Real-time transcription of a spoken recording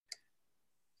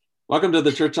Welcome to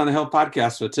the Church on a Hill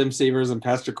podcast with Tim Sievers and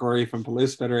Pastor Corey from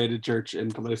Palouse Federated Church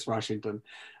in Palouse, Washington.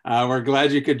 We're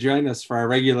glad you could join us for our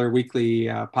regular weekly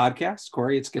podcast.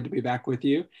 Corey, it's good to be back with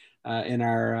you in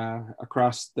our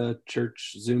across the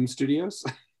church Zoom studios.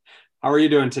 How are you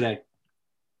doing today?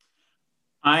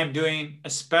 I'm doing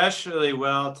especially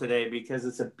well today because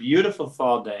it's a beautiful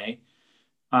fall day.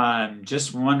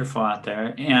 Just wonderful out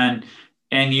there. And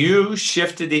you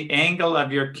shifted the angle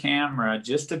of your camera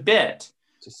just a bit.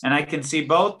 And I can see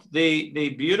both the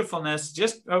beautifulness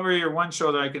just over your one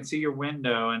shoulder. I can see your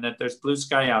window and that there's blue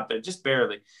sky out there, just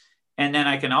barely. And then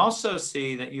I can also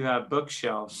see that you have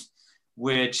bookshelves,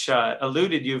 which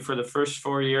eluded you for the first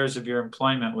 4 years of your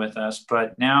employment with us.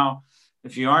 But now,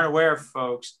 if you aren't aware,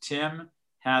 folks, Tim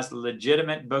has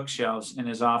legitimate bookshelves in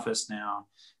his office now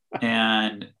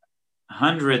and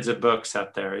hundreds of books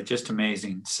up there. It's just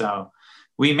amazing. So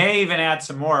we may even add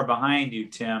some more behind you,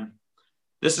 Tim.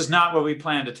 This is not what we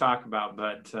plan to talk about,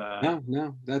 but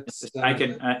no, that's I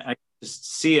can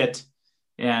just see it,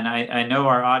 and I know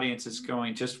our audience is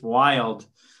going just wild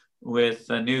with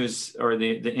the news or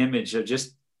the image of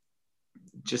just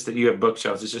that you have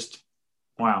bookshelves. It's just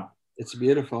wow. It's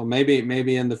beautiful. Maybe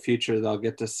in the future they'll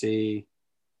get to see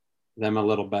them a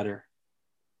little better.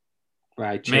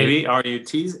 Maybe are you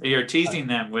teasing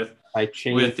them with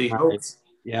the hopes?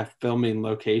 Yeah, filming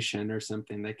location or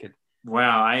something they could.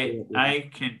 Wow, I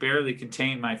can barely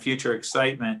contain my future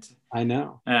excitement. I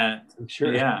know. I'm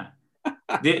sure. Yeah.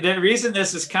 The reason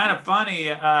this is kind of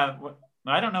funny, I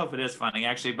don't know if it is funny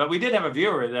actually, but we did have a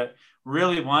viewer that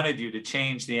really wanted you to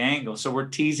change the angle. So we're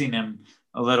teasing him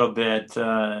a little bit.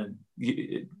 Gotta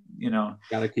keep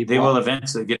they will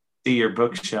eventually get to see your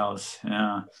bookshelves.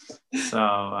 Yeah.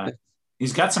 So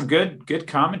he's got some good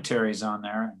commentaries on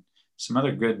there and some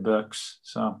other good books.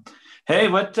 So, hey,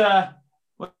 what are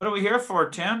we here for,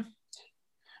 Tim?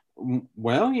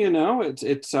 Well,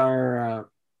 it's our,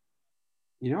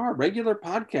 our regular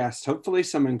podcast. Hopefully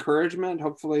some encouragement,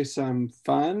 hopefully some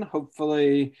fun,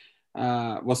 hopefully,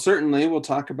 certainly we'll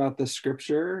talk about the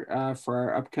scripture for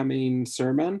our upcoming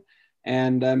sermon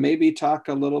and maybe talk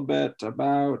a little bit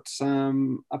about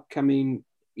some upcoming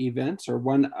events or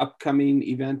one upcoming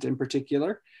event in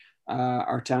particular.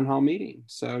 Our town hall meeting.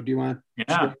 So do you want to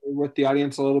share with the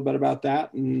audience a little bit about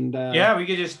that? And we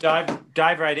could just dive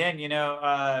right in.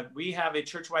 We have a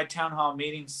church-wide town hall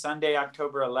meeting Sunday,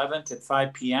 October 11th at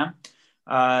 5 p.m.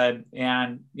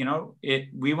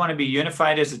 We want to be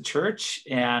unified as a church,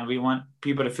 and we want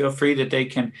people to feel free that they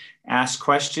can ask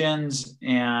questions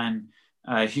and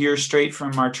hear straight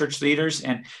from our church leaders.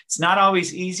 And it's not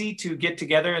always easy to get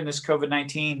together in this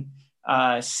COVID-19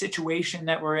 situation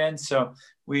that we're in. So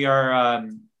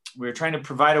we're trying to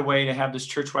provide a way to have this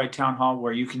church-wide town hall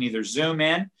where you can either Zoom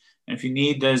in, and if you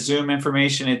need the Zoom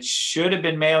information, it should have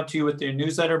been mailed to you with your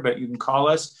newsletter, but you can call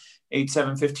us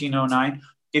 87-1509.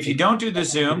 If you don't do the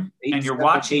Zoom and you're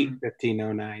watching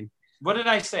 1509. What did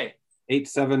I say?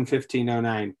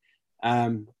 87-1509.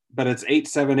 But it's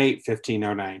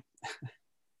 878-1509.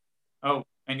 Oh,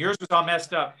 and yours was all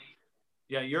messed up.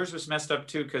 Yeah, yours was messed up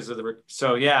too because of the.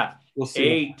 So yeah, we'll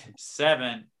see.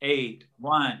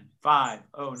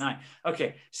 878-1509.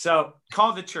 Okay, so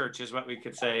call the church is what we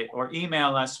could say, or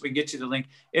email us. We can get you the link.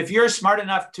 If you're smart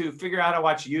enough to figure out how to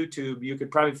watch YouTube, you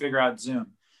could probably figure out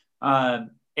Zoom. And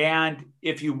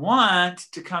if you want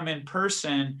to come in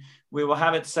person, we will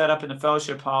have it set up in the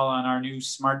fellowship hall on our new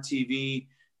smart TV.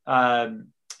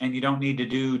 And you don't need to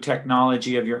do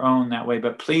technology of your own that way,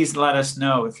 but please let us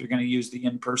know if you're going to use the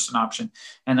in-person option.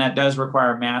 And that does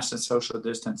require mask and social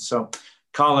distance. So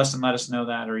call us and let us know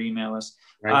that or email us.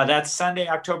 Right. That's Sunday,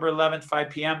 October 11th, 5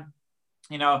 p.m.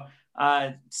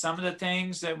 Some of the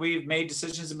things that we've made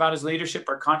decisions about as leadership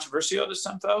are controversial to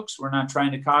some folks. We're not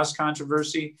trying to cause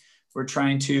controversy. We're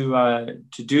trying to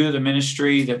do the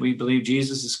ministry that we believe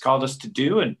Jesus has called us to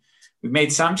do. And we've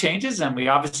made some changes, and we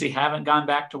obviously haven't gone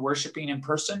back to worshiping in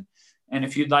person. And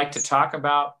if you'd like to talk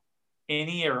about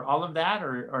any or all of that,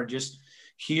 or just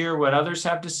hear what others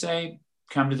have to say,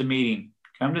 come to the meeting.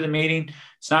 Come to the meeting.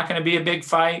 It's not going to be a big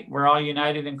fight. We're all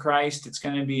united in Christ. It's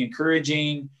going to be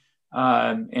encouraging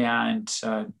and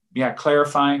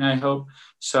clarifying, I hope.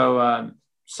 So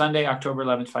Sunday, October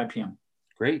 11th, 5 p.m.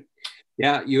 Great.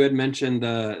 Yeah, you had mentioned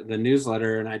the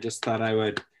newsletter, and I just thought I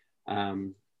would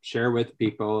share with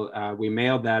people. We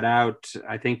mailed that out,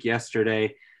 I think,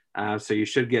 yesterday. So you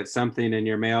should get something in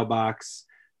your mailbox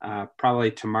probably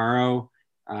tomorrow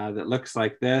that looks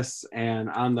like this.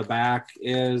 And on the back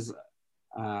is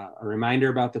a reminder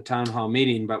about the town hall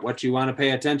meeting. But what you want to pay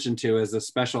attention to is a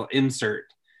special insert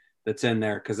that's in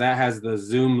there, because that has the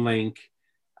Zoom link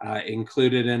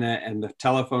included in it, and the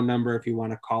telephone number if you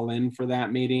want to call in for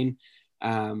that meeting.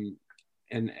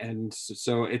 And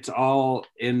so it's all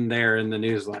in there in the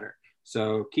newsletter.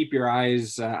 So keep your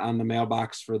eyes on the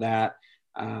mailbox for that.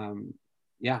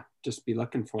 Just be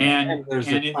looking for it. And there's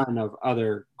a ton of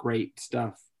other great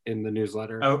stuff in the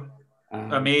newsletter. Oh,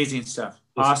 amazing stuff.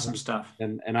 Awesome stuff.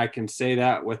 And I can say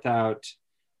that without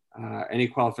any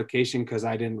qualification because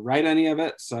I didn't write any of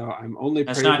it. So I'm only.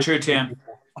 That's not true, Tim.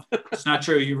 It's not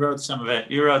true. You wrote some of it.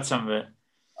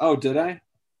 Oh, did I?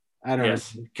 I don't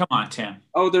know. Come on, Tim.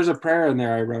 Oh, there's a prayer in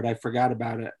there I wrote. I forgot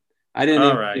about it. I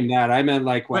didn't mean that. I meant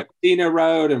like what Tina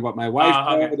wrote and what my wife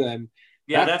wrote. And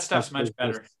that stuff's much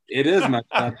better. It is much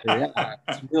better. Yeah,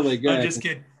 it's really good. I'm just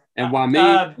kidding. And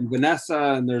Wamit and Vanessa,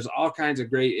 and there's all kinds of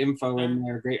great info in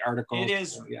there, great articles. It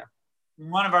is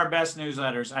one of our best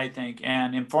newsletters, I think,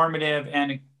 and informative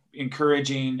and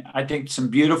encouraging. I think some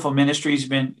beautiful ministries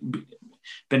been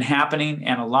happening,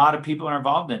 and a lot of people are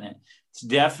involved in it. It's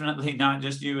definitely not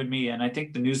just you and me, and I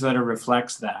think the newsletter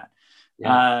reflects that.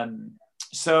 Yeah.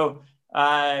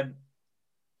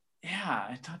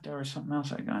 I thought there was something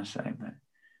else I was going to say, but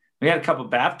we had a couple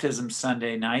of baptisms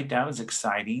Sunday night. That was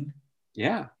exciting.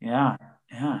 Yeah.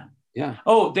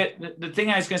 Oh, the thing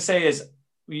I was going to say is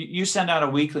you send out a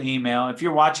weekly email. If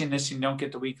you're watching this and you don't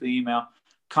get the weekly email,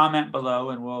 comment below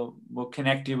and we'll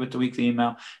connect you with the weekly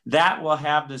email. That will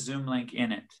have the Zoom link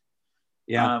in it.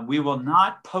 Yeah. We will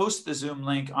not post the Zoom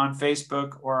link on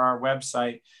Facebook or our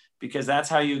website because that's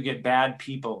how you get bad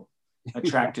people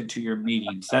attracted to your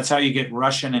meetings. That's how you get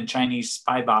Russian and Chinese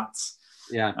spy bots.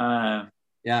 Yeah.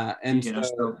 And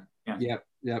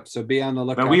Yep. So be on the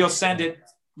lookout. But we'll send it.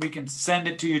 We can send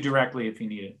it to you directly if you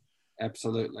need it.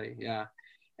 Absolutely. Yeah.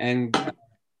 And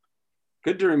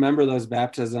good to remember those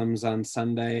baptisms on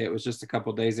Sunday. It was just a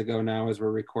couple days ago now as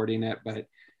we're recording it, but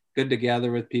good to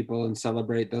gather with people and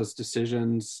celebrate those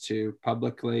decisions to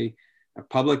public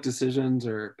decisions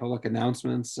or public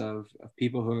announcements of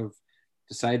people who have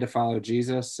decided to follow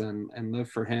Jesus and live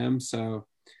for him. So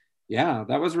yeah,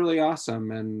 that was really awesome.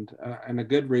 And a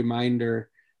good reminder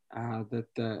that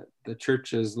the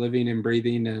church is living and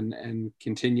breathing and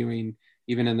continuing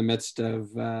even in the midst of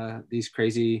these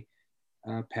crazy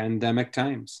pandemic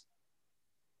times.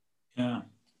 Yeah,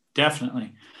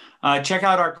 definitely. Check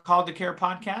out our Call to Care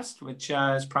podcast, which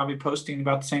is probably posting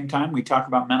about the same time. We talk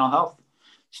about mental health.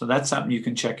 So that's something you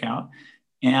can check out.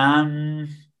 And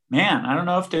man, I don't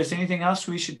know if there's anything else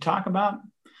we should talk about.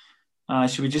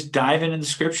 Should we just dive into the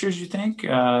scriptures, you think?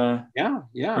 Yeah.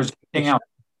 Or is anything else?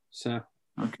 So.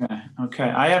 Okay.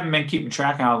 I haven't been keeping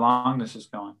track of how long this is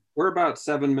going. We're about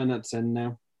 7 minutes in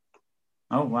now.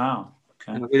 Oh, wow.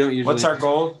 Okay. We don't usually. What's our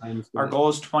goal? Our goal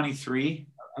is 23.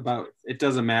 It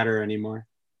doesn't matter anymore.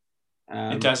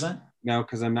 It doesn't? No,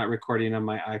 because I'm not recording on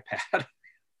my iPad.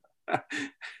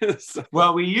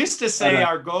 Well, we used to say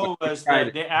our goal was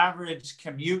the average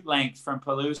commute length from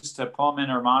Palouse to Pullman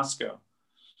or Moscow.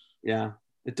 Yeah.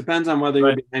 It depends on whether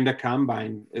you're behind a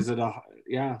combine. Is it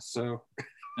so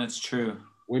that's true.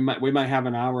 We might have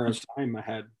an hour of time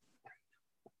ahead.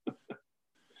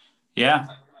 Yeah.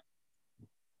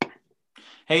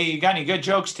 Hey, you got any good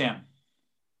jokes, Tim?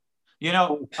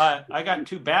 I got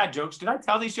 2 bad jokes. Did I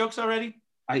tell these jokes already?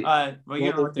 You know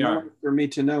what they are. For me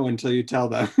to know until you tell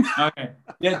them. Okay.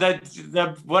 Yeah.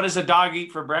 What does a dog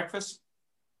eat for breakfast?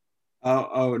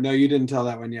 Oh no, you didn't tell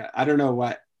that one yet. I don't know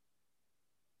what.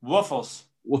 Waffles.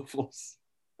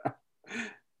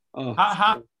 Oh.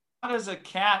 How does a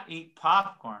cat eat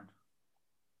popcorn?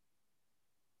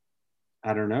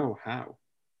 I don't know how.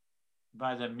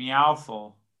 By the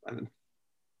meowful.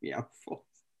 Meowful.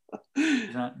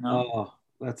 No? Oh,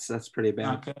 that's pretty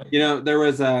bad. Okay. There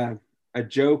was a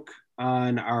joke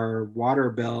on our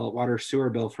water sewer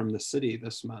bill from the city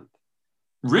this month.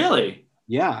 Really?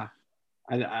 Yeah.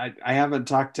 I haven't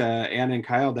talked to Ann and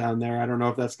Kyle down there. I don't know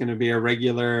if that's going to be a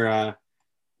regular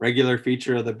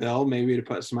feature of the bill, maybe to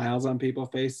put smiles on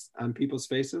people's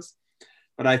faces.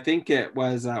 But I think it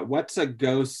was, what's a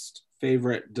ghost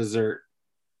favorite dessert?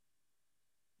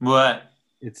 What?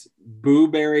 It's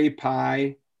blueberry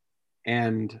pie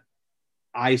and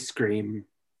ice cream.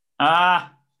 Yes.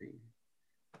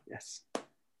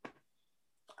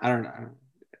 I don't know.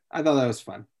 I thought that was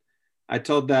fun. I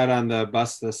told that on the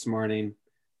bus this morning.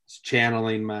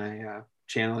 Channeling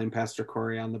Pastor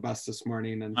Corey on the bus this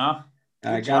morning, and got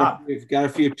a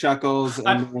few chuckles,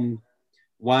 and then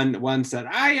one said,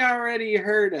 "I already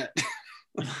heard it."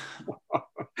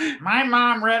 My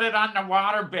mom read it on the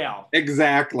water bill.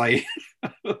 Exactly.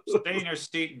 Stay in your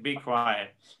seat and be quiet.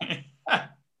 Hey,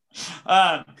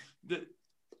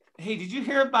 did you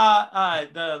hear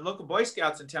about the local Boy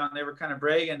Scouts in town? They were kind of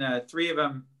bragging. 3 of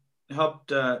them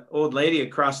helped old lady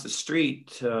across the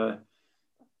street.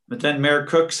 But then Mayor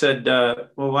Cook said,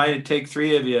 well, why did it take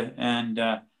three of you? And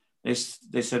they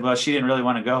said, well, she didn't really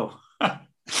want to go.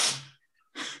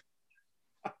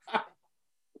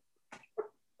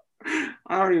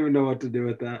 I don't even know what to do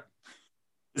with that.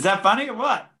 Is that funny or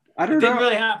what? I don't know. That didn't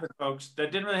really happen, folks.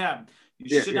 That didn't really happen.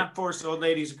 You should not force old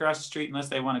ladies across the street unless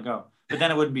they want to go. But then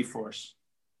it wouldn't be force.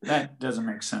 That doesn't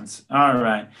make sense. All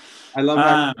right. I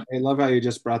love how you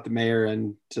just brought the mayor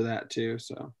into that too.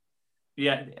 So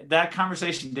yeah, that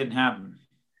conversation didn't happen.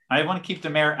 I want to keep the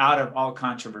mayor out of all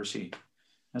controversy.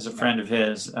 As a friend of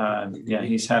his,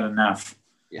 he's had enough.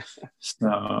 Yeah.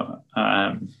 So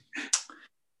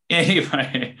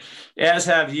anyway, as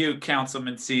have you,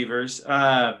 Councilman Sievers.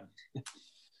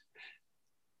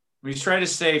 We try to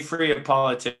stay free of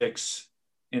politics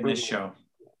in this show,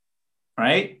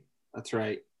 right? That's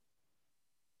right.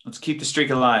 Let's keep the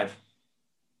streak alive.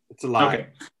 It's alive. Okay.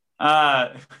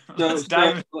 Let's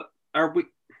dive. Are we?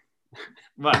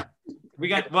 What? We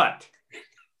got what?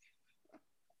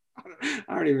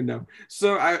 I don't even know.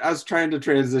 So I was trying to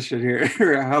transition here.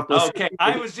 Help us. Okay.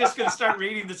 I was just going to start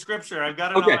reading the scripture. I've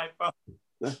got it on my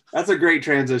phone. That's a great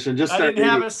transition. Just I didn't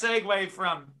have a segue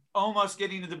from almost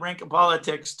getting to the brink of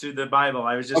politics to the Bible.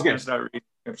 I was just going to start reading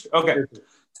scripture. Okay.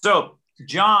 So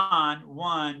John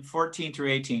 1:14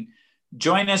 through 18.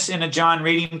 Join us in a John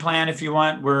reading plan if you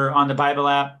want. We're on the Bible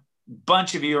app.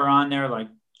 Bunch of you are on there, like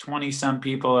 20 some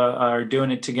people are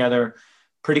doing it together.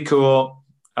 Pretty cool.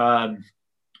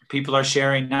 People are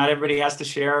sharing. Not everybody has to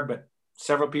share, but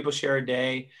several people share a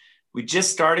day. We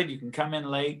just started. You can come in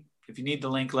late. If you need the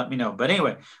link, let me know. But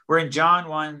anyway, we're in John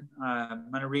 1. I'm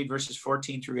going to read verses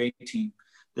 14 through 18.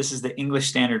 This is the English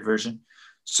Standard Version.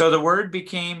 So the Word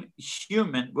became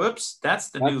human. Whoops, that's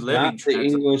the New Living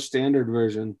Translation. The English Standard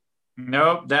Version.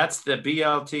 Nope, that's the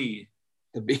BLT.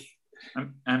 The B.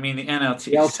 I mean the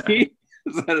NLT. BLT?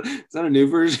 Is that a new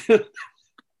version?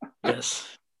 Yes.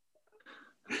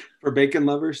 For bacon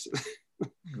lovers?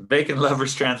 Bacon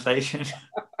lovers translation.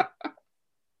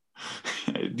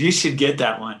 You should get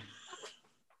that one.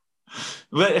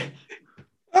 What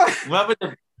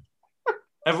would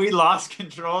have we lost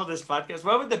control of this podcast?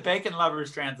 What would the bacon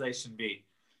lovers translation be?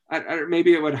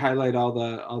 Maybe it would highlight all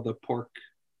the pork,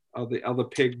 all the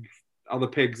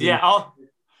pigs. Yeah, all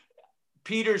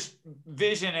Peter's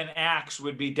vision and Acts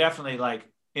would be definitely like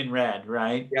in red,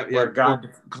 right? Yep, where God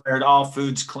declared all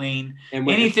foods clean. And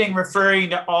anything referring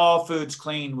to all foods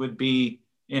clean would be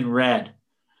in red.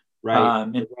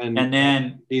 Right. And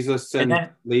then Jesus sends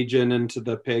Legion into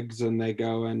the pigs and they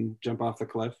go and jump off the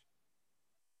cliff.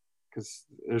 Because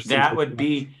that would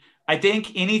be, I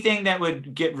think anything that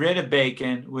would get rid of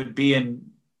bacon would be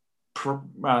in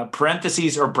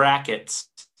parentheses or brackets.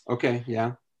 Okay,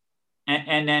 yeah.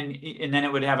 And then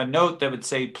it would have a note that would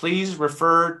say, please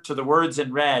refer to the words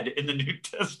in red in the New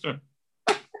Testament.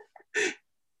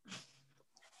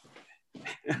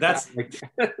 That's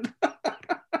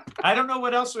I don't know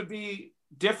what else would be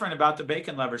different about the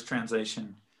bacon lovers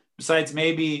translation besides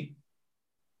maybe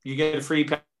you get a free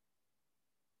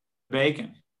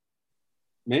bacon.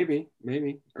 Maybe,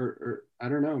 or I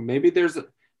don't know. Maybe there's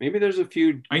a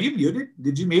few. Are you muted?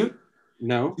 Did you mute?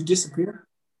 No. Did you disappear?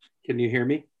 Can you hear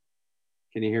me?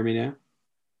 Can you hear me now?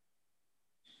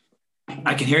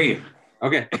 I can hear you.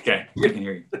 Okay. I can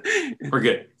hear you. We're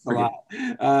good. We're good.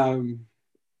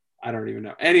 I don't even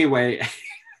know. Anyway,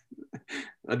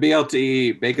 the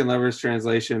BLT Bacon Lovers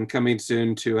translation coming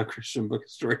soon to a Christian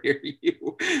bookstore near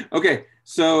you. Okay,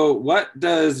 so what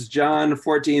does John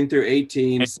 14 through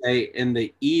 18 say in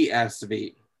the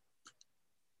ESV?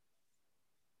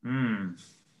 The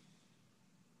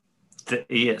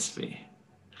ESV.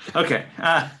 Okay.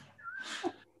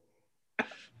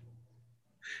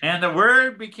 And the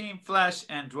Word became flesh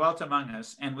and dwelt among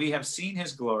us, and we have seen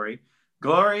his glory,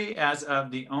 glory as of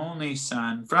the only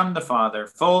Son from the Father,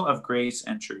 full of grace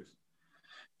and truth.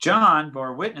 John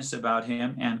bore witness about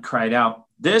him and cried out,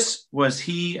 "This was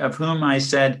he of whom I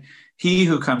said, he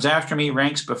who comes after me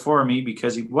ranks before me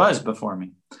because he was before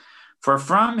me. For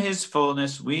from his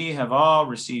fullness we have all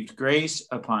received grace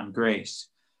upon grace.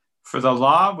 For the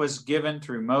law was given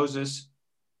through Moses,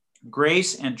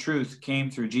 grace and truth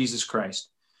came through Jesus Christ.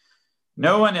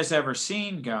 No one has ever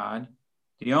seen God,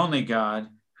 the only God,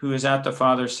 who is at the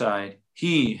Father's side.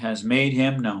 He has made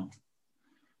him known."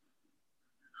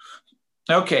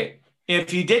 Okay,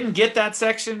 if you didn't get that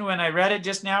section when I read it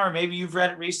just now, or maybe you've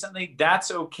read it recently, that's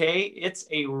okay. It's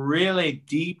a really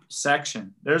deep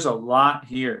section. There's a lot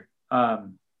here.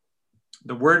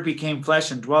 The Word became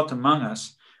flesh and dwelt among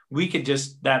us. We could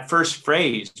just, that first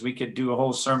phrase, we could do a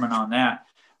whole sermon on that.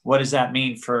 what does that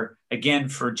mean for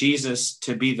Jesus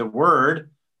to be the Word,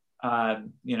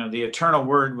 the eternal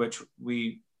Word, which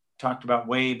we talked about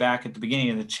way back at the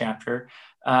beginning of the chapter.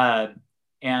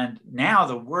 And now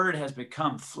the Word has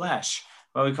become flesh,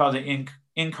 what we call the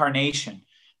incarnation.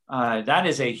 That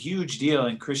is a huge deal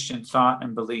in Christian thought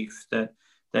and belief, that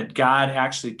God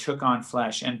actually took on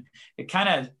flesh. And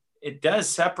it does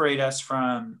separate us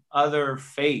from other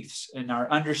faiths in our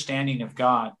understanding of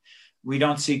God. We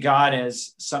don't see God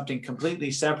as something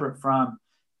completely separate from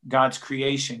God's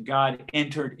creation. God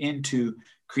entered into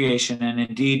creation and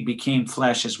indeed became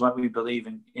flesh, is what we believe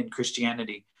in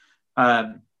Christianity.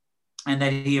 And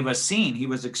that he was seen, he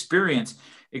was experienced.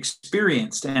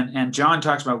 And John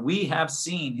talks about, we have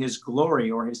seen his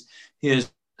glory, or his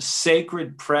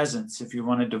sacred presence, if you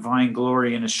want a divine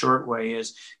glory in a short way,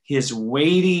 is his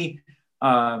weighty,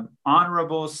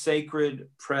 honorable, sacred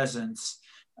presence,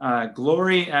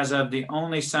 glory as of the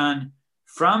only Son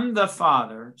from the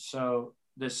Father. So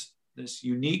this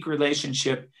unique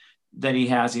relationship that he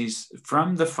has, he's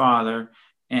from the Father,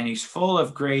 and he's full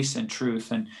of grace and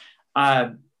truth. And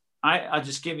I'll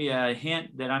just give you a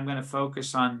hint that I'm going to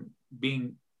focus on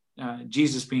being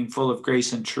Jesus being full of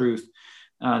grace and truth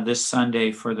this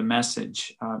Sunday for the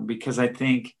message, because I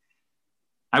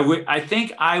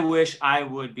wish I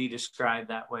would be described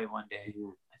that way one day.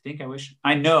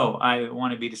 I know I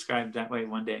want to be described that way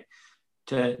one day.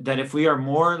 That if we are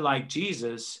more like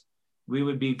Jesus, we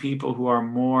would be people who are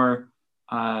more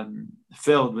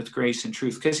filled with grace and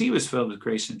truth, because he was filled with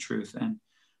grace and truth. And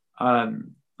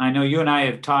I know you and I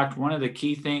have talked, one of the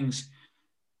key things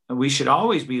that we should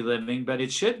always be living, but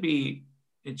it should be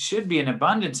in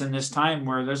abundance in this time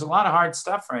where there's a lot of hard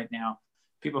stuff right now.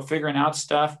 People figuring out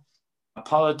stuff,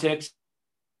 politics.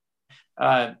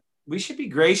 We should be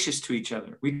gracious to each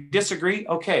other. We disagree,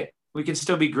 okay. We can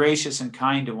still be gracious and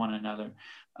kind to one another.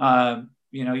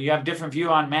 You have different view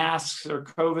on masks or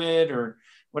COVID or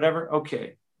whatever.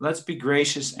 Okay, let's be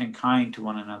gracious and kind to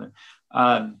one another.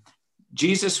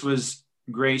 Jesus was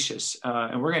gracious,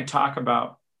 and we're going to talk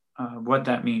about what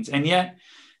that means. And yet,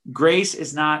 grace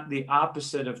is not the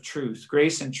opposite of truth.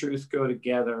 Grace and truth go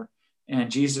together,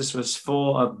 and Jesus was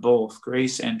full of both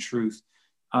grace and truth.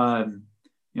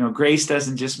 Grace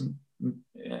doesn't just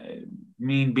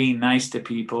mean being nice to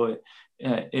people.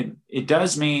 It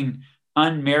does mean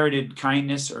unmerited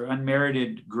kindness, or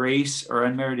unmerited grace, or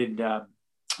unmerited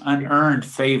unearned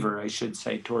favor, I should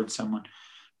say, towards someone.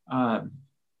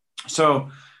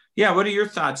 What are your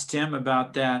thoughts, Tim,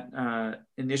 about that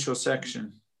initial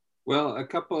section? Well, a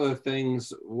couple of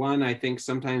things. One, I think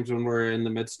sometimes when we're in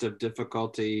the midst of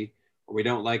difficulty, or we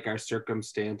don't like our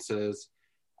circumstances,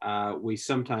 we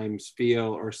sometimes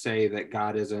feel or say that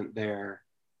God isn't there,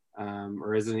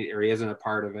 or he isn't a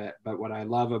part of it. But what I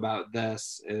love about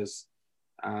this is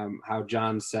how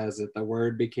John says that the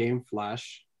Word became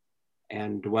flesh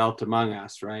and dwelt among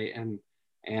us, right?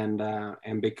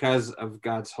 And because of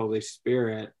God's Holy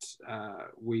Spirit,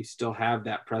 we still have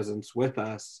that presence with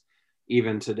us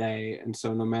even today. And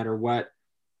so no matter what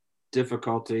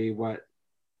difficulty,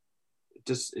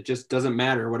 it just doesn't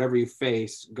matter, whatever you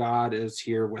face, God is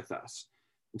here with us.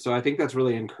 And so I think that's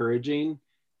really encouraging,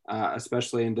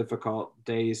 especially in difficult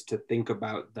days, to think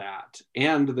about that,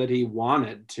 and that he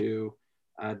wanted to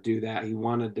do that. He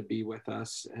wanted to be with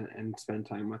us and spend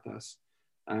time with us.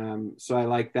 So I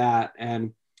like that.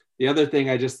 And the other thing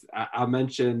I'll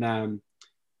mention,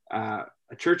 a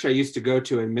church I used to go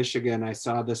to in Michigan, I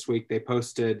saw this week, they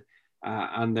posted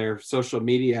on their social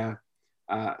media,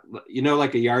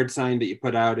 like a yard sign that you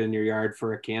put out in your yard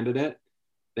for a candidate.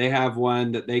 They have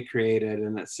one that they created,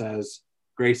 and it says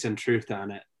grace and truth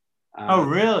on it. Oh,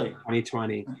 really?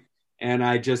 2020. And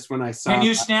when I saw, can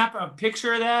you snap a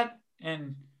picture of that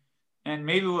and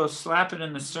maybe we'll slap it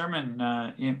in the sermon?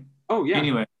 Oh yeah.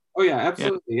 Anyway. Oh yeah,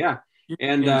 absolutely. Yeah.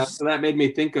 And so that made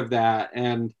me think of that.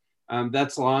 And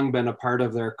that's long been a part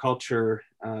of their culture,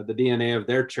 the DNA of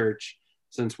their church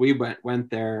since we went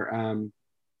there.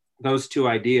 Those two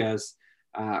ideas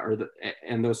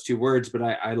and those two words. But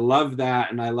I love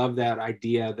that. And I love that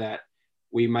idea that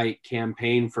we might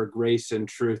campaign for grace and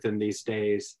truth in these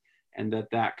days, and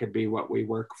that could be what we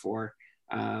work for.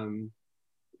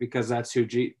 Because that's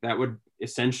that would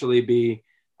essentially be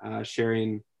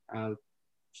sharing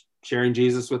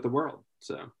Jesus with the world.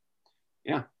 So,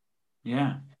 yeah.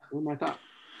 What my thought?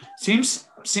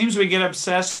 Seems we get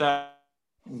obsessed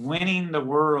winning the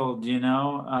world,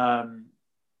 and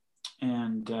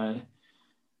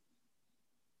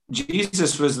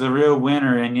Jesus was the real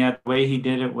winner, and yet the way he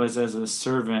did it was as a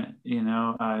servant,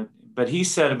 but he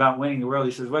said about winning the world,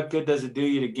 he says, what good does it do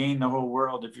you to gain the whole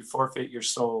world if you forfeit your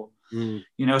soul?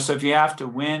 Mm. So if you have to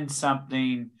win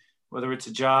something, whether it's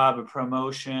a job, a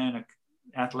promotion, an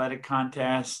athletic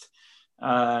contest,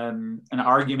 an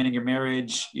argument in your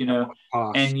marriage,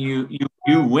 and you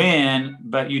win,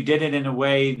 but you did it in a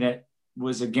way that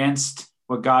was against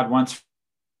what God wants.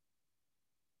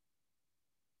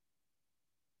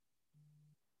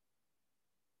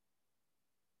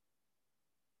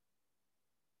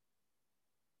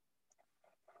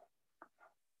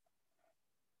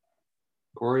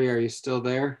 Corey, are you still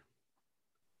there?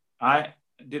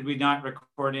 Did we not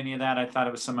record any of that? I thought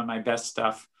it was some of my best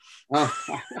stuff. Oh,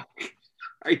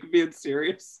 are you being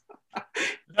serious?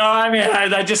 No, I mean,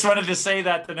 I just wanted to say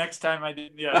that the next time I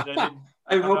didn't. Yeah,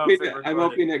 I'm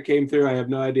hoping it came through. I have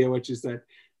no idea what you said.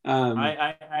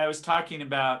 I was talking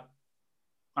about,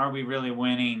 are we really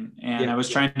winning? And I was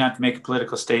trying not to make a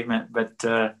political statement,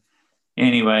 but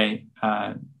anyway,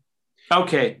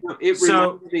 okay. It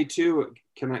reminded me too.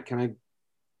 Can I?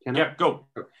 Yeah, go.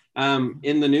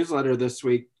 In the newsletter this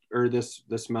week or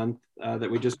this month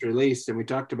that we just released, and we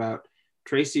talked about,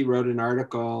 Tracy wrote an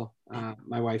article,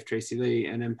 my wife Tracy Lee,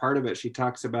 and in part of it she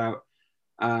talks about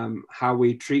how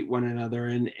we treat one another,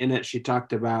 and in it she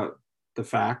talked about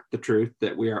the truth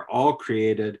that we are all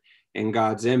created in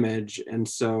God's image, and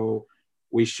so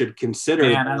we should consider.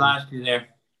 Man, I lost you there.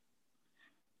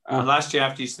 I lost you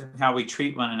after you said how we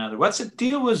treat one another. What's the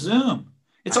deal with Zoom?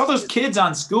 It's all those kids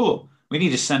on school. We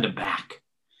need to send them back.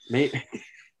 Maybe.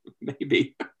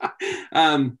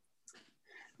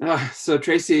 So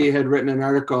Tracy had written an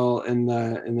article in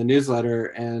the newsletter,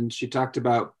 and she talked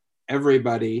about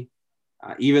everybody,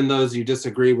 even those you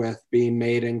disagree with, being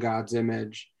made in God's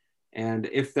image. And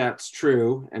if that's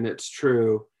true, and it's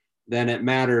true, then it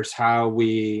matters how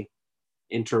we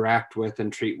interact with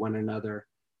and treat one another.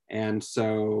 And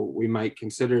so we might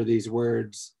consider these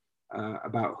words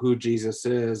about who Jesus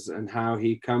is and how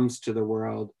he comes to the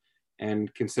world,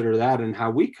 and consider that and how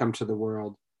we come to the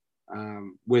world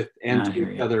with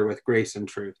each other with grace and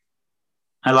truth.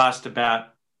 I lost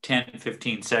about 10,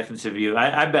 15 seconds of you.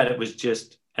 I bet it was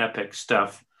just epic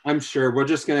stuff. I'm sure we're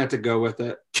just going to have to go with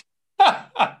it.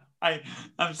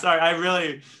 I'm sorry. I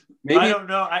don't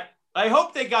know. I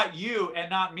hope they got you and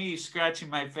not me scratching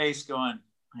my face going,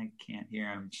 I can't hear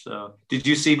him. So did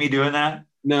you see me doing that?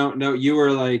 No, you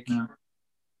were like, no.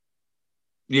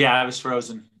 Yeah, I was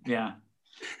frozen. Yeah.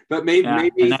 But maybe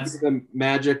the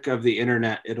magic of the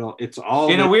internet, it's all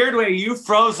in a weird way. You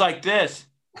froze like this.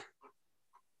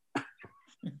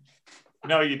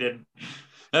 No, you didn't.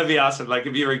 That'd be awesome. Like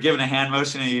if you were given a hand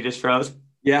motion and you just froze.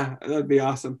 Yeah, that'd be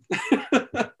awesome.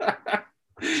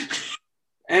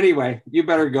 Anyway, you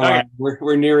better go on.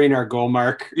 We're nearing our goal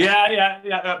mark. Yeah.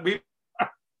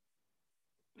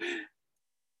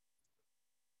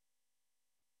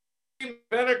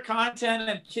 Better content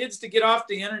and kids to get off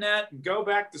the internet and go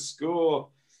back to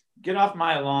school. Get off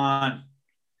my lawn.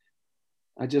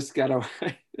 I just got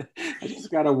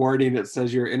a warning that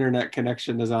says your internet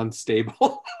connection is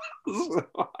unstable. So,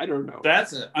 I don't know.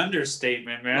 That's an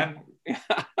understatement, man.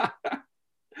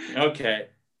 Okay.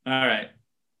 All right.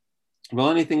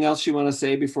 Well, anything else you want to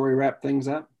say before we wrap things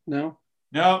up? No?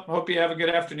 No. Hope you have a good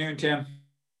afternoon, Tim.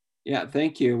 Yeah,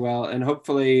 thank you. Well, and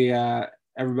hopefully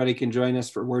everybody can join us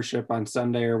for worship on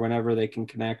Sunday or whenever they can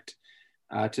connect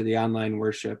to the online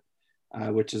worship,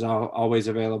 which is always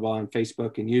available on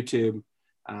Facebook and YouTube.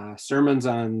 Sermons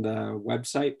on the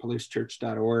website,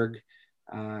 palousechurch.org.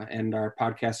 And our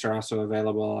podcasts are also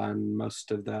available on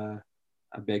most of the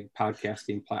big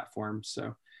podcasting platforms.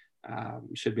 So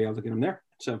you should be able to get them there.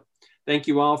 So thank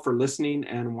you all for listening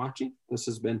and watching. This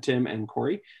has been Tim and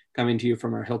Corey coming to you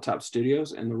from our Hilltop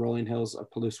Studios in the rolling hills of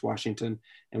Palouse, Washington.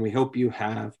 And we hope you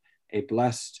have a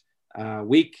blessed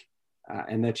week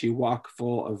and that you walk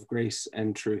full of grace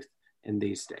and truth in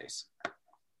these days.